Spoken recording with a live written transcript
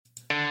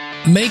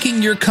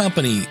Making your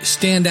company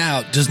stand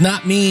out does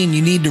not mean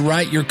you need to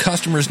write your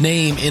customer's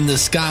name in the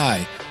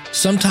sky.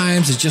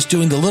 Sometimes it's just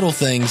doing the little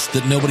things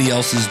that nobody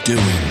else is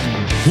doing.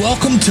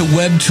 Welcome to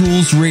Web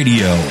Tools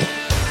Radio.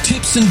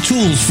 Tips and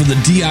tools for the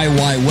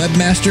DIY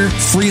webmaster,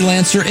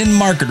 freelancer, and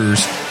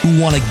marketers who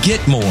want to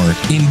get more,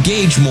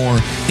 engage more,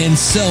 and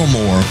sell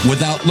more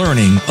without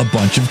learning a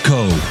bunch of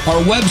code.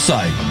 Our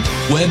website,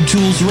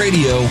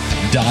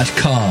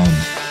 webtoolsradio.com.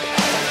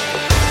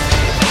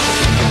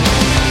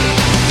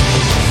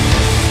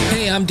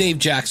 I'm Dave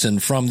Jackson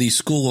from the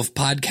School of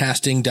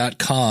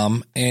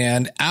Podcasting.com,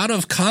 and out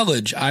of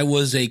college, I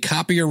was a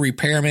copier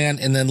repairman,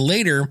 and then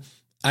later,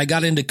 I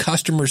got into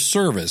customer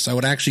service. I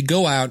would actually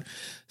go out,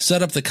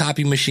 set up the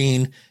copy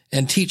machine,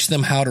 and teach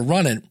them how to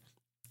run it,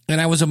 and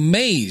I was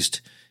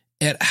amazed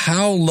at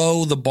how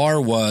low the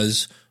bar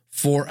was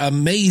for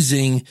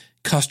amazing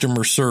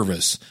customer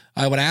service.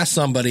 I would ask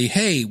somebody,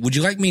 hey, would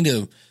you like me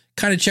to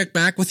kind of check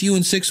back with you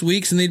in 6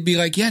 weeks? And they'd be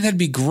like, yeah, that'd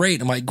be great.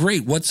 I'm like,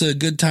 great, what's a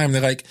good time?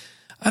 They're like,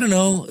 I don't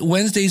know,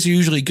 Wednesdays are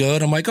usually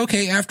good. I'm like,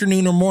 okay,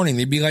 afternoon or morning.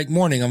 They'd be like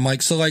morning. I'm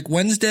like, so like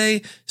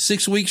Wednesday,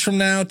 6 weeks from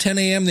now, 10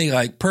 a.m., they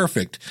like,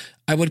 perfect.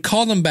 I would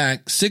call them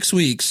back 6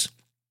 weeks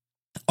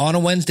on a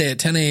Wednesday at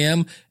 10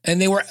 a.m.,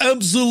 and they were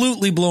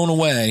absolutely blown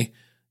away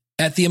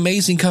at the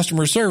amazing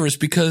customer service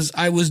because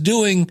I was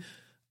doing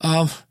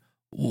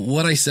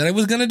what I said I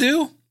was going to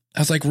do. I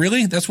was like,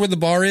 really? That's where the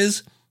bar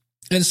is?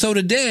 And so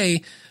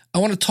today, I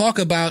want to talk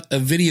about a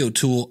video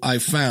tool I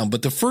found.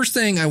 But the first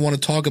thing I want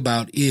to talk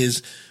about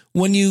is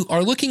when you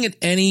are looking at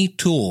any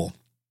tool,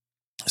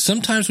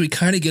 sometimes we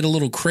kind of get a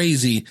little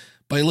crazy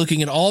by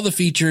looking at all the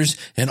features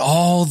and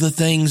all the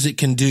things it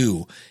can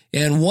do.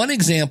 And one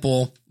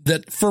example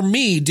that for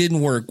me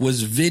didn't work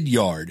was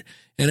Vidyard.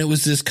 And it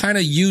was this kind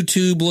of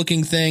YouTube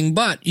looking thing,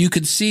 but you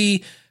could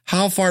see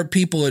how far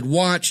people had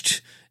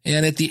watched.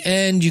 And at the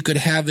end, you could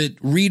have it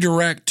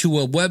redirect to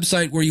a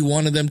website where you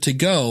wanted them to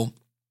go.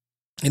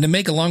 And to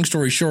make a long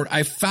story short,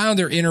 I found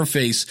their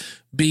interface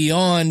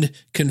beyond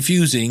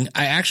confusing.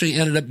 I actually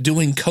ended up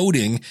doing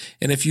coding.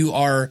 And if you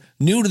are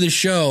new to the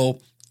show,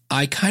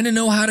 I kind of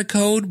know how to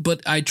code,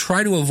 but I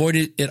try to avoid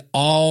it at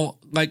all.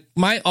 Like,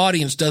 my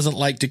audience doesn't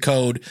like to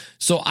code,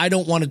 so I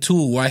don't want a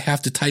tool where I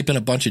have to type in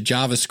a bunch of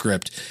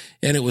JavaScript.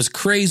 And it was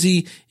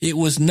crazy. It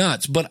was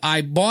nuts. But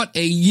I bought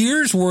a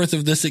year's worth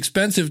of this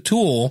expensive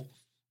tool,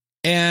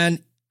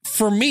 and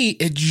for me,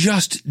 it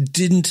just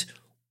didn't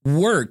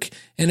work.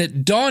 And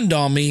it dawned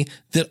on me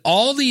that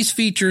all these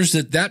features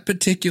that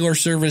particular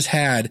service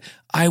had,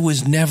 I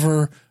was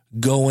never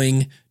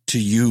going to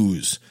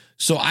use.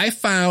 So I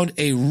found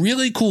a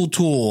really cool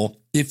tool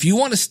if you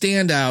want to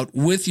stand out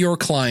with your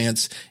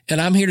clients.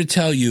 And I'm here to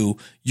tell you,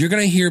 you're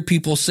going to hear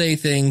people say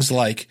things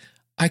like,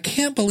 I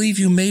can't believe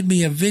you made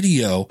me a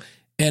video.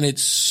 And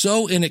it's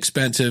so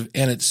inexpensive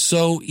and it's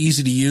so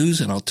easy to use.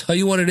 And I'll tell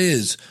you what it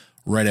is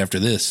right after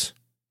this.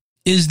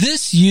 Is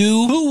this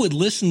you? Who would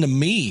listen to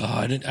me?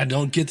 Oh, I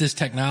don't get this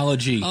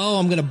technology. Oh,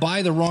 I'm going to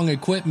buy the wrong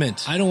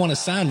equipment. I don't want to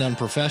sound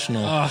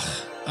unprofessional. Ugh,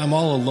 I'm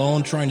all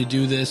alone trying to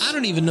do this. I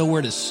don't even know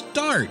where to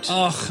start.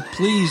 Ugh,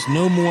 please,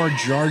 no more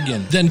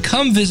jargon. Then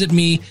come visit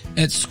me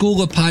at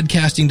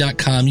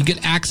schoolofpodcasting.com. You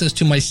get access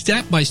to my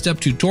step-by-step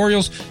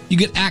tutorials. You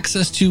get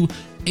access to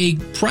a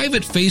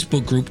private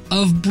Facebook group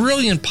of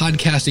brilliant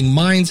podcasting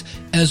minds,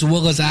 as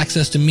well as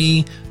access to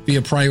me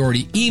via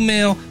priority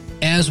email,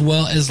 as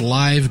well as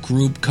live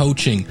group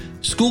coaching.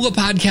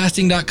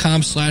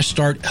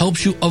 Schoolofpodcasting.com/start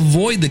helps you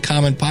avoid the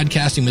common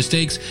podcasting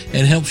mistakes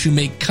and helps you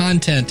make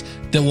content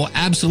that will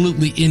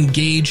absolutely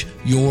engage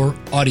your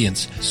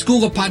audience.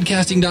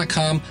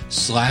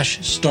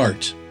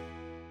 Schoolofpodcasting.com/start.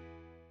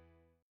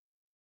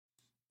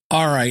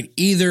 All right.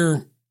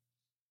 Either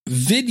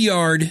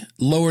Vidyard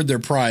lowered their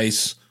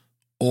price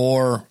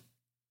or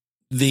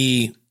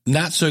the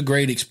not so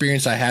great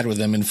experience I had with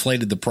them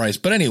inflated the price.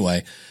 But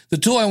anyway, the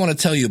tool I want to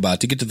tell you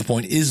about to get to the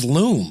point is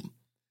Loom.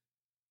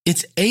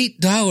 It's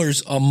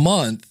 $8 a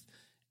month.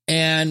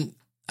 And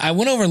I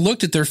went over and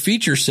looked at their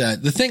feature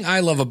set. The thing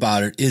I love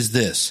about it is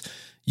this.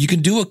 You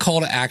can do a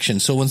call to action.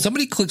 So when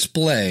somebody clicks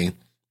play,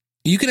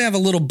 you can have a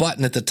little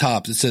button at the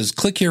top that says,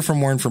 click here for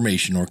more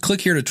information, or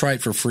click here to try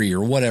it for free,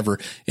 or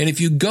whatever. And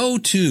if you go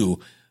to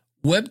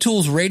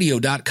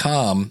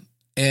webtoolsradio.com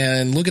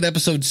and look at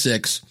episode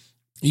 6,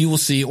 you will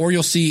see, or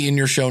you'll see in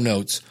your show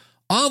notes,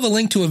 I'll have a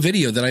link to a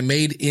video that I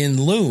made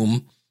in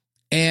Loom,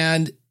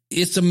 and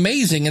it's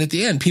amazing. And at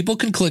the end, people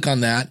can click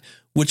on that,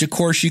 which of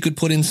course you could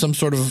put in some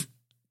sort of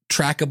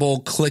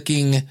trackable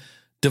clicking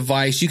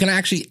device. You can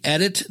actually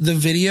edit the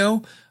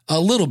video a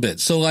little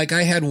bit. So like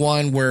I had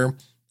one where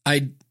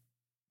I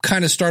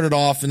kind of started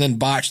off and then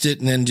botched it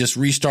and then just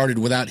restarted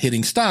without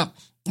hitting stop.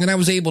 And I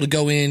was able to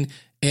go in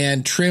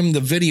and trim the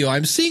video.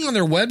 I'm seeing on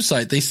their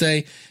website, they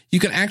say you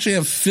can actually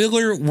have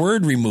filler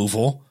word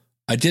removal.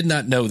 I did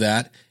not know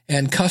that.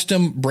 And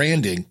custom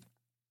branding.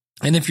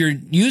 And if you're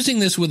using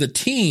this with a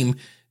team,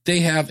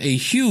 they have a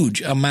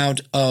huge amount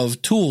of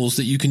tools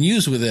that you can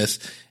use with this.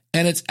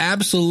 And it's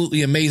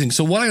absolutely amazing.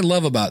 So what I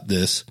love about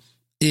this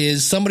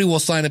is somebody will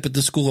sign up at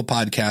the School of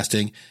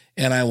Podcasting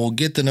and I will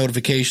get the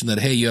notification that,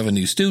 hey, you have a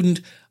new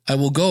student. I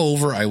will go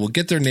over, I will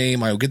get their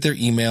name, I will get their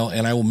email,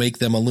 and I will make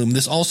them a Loom.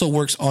 This also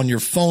works on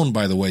your phone,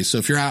 by the way. So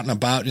if you're out and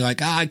about and you're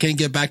like, I can't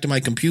get back to my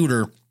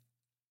computer,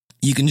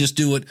 you can just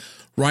do it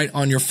right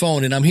on your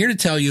phone. And I'm here to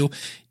tell you,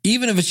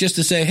 even if it's just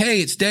to say, hey,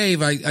 it's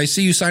Dave. I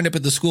see you signed up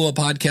at the School of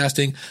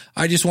Podcasting.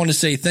 I just want to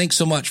say thanks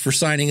so much for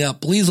signing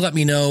up. Please let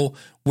me know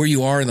where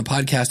you are in the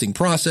podcasting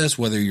process,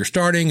 whether you're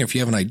starting, if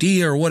you have an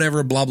idea or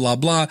whatever, blah, blah,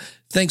 blah.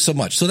 Thanks so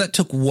much. So that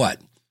took what?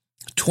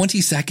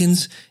 20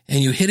 seconds,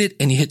 and you hit it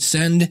and you hit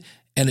send,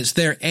 and it's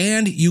there,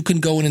 and you can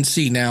go in and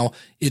see. Now,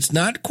 it's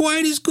not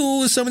quite as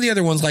cool as some of the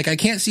other ones. Like, I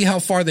can't see how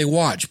far they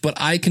watch, but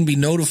I can be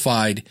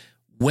notified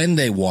when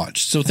they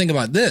watch. So think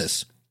about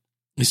this.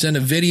 You send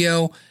a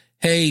video.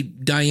 Hey,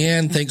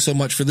 Diane, thanks so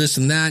much for this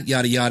and that,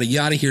 yada, yada,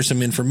 yada. Here's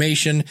some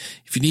information.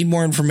 If you need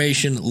more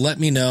information, let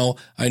me know.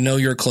 I know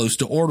you're close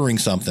to ordering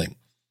something.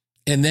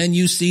 And then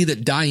you see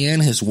that Diane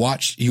has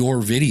watched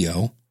your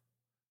video.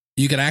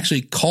 You can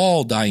actually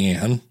call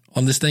Diane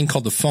on this thing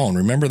called the phone.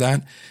 Remember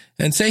that?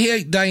 And say,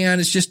 hey, Diane,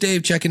 it's just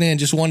Dave checking in.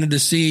 Just wanted to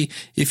see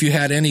if you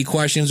had any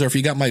questions or if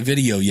you got my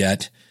video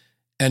yet.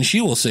 And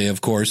she will say,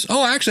 of course,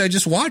 oh, actually, I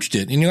just watched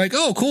it. And you're like,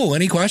 oh, cool.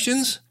 Any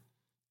questions?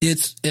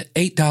 It's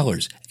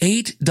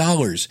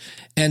 $8.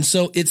 And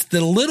so it's the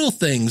little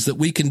things that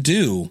we can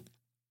do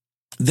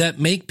that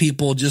make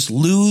people just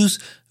lose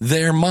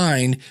their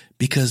mind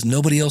because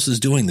nobody else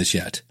is doing this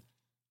yet.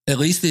 At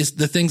least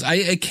the things I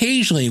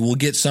occasionally will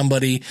get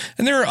somebody,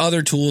 and there are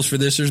other tools for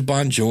this. There's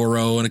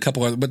Bonjoro and a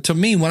couple other, but to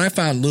me, when I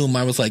found Loom,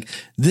 I was like,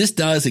 this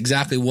does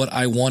exactly what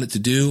I want it to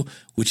do,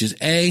 which is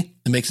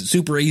it makes it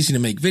super easy to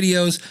make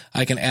videos.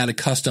 I can add a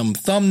custom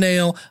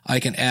thumbnail. I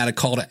can add a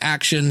call to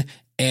action,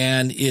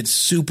 and it's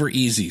super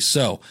easy.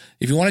 So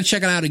if you want to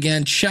check it out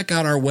again, check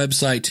out our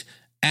website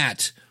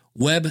at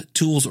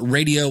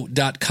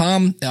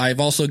webtoolsradio.com. I've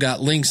also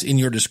got links in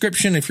your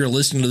description. If you're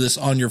listening to this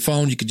on your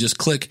phone, you could just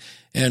click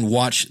and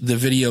watch the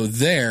video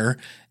there.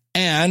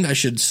 And I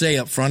should say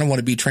up front, I want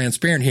to be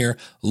transparent here.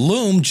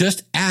 Loom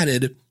just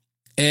added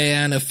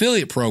an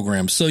affiliate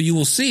program. So you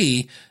will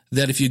see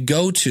that if you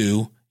go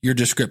to your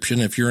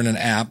description, if you're in an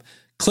app,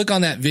 click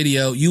on that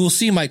video, you will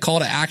see my call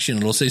to action.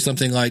 It'll say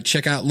something like,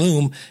 check out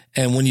Loom.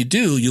 And when you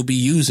do, you'll be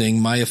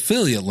using my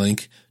affiliate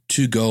link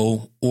to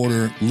go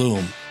order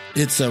Loom.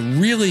 It's a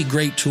really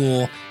great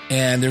tool,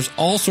 and there's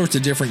all sorts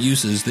of different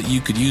uses that you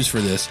could use for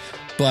this.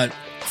 But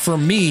for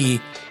me,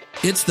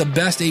 it's the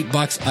best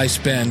 $8 I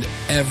spend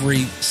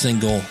every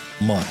single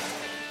month.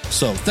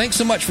 So thanks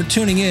so much for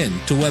tuning in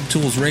to Web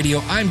Tools Radio.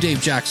 I'm Dave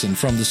Jackson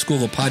from the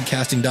School of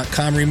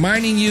Podcasting.com,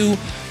 reminding you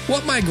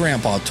what my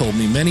grandpa told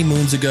me many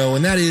moons ago,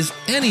 and that is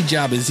any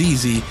job is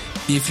easy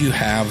if you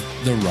have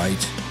the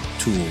right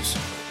tools.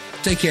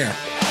 Take care.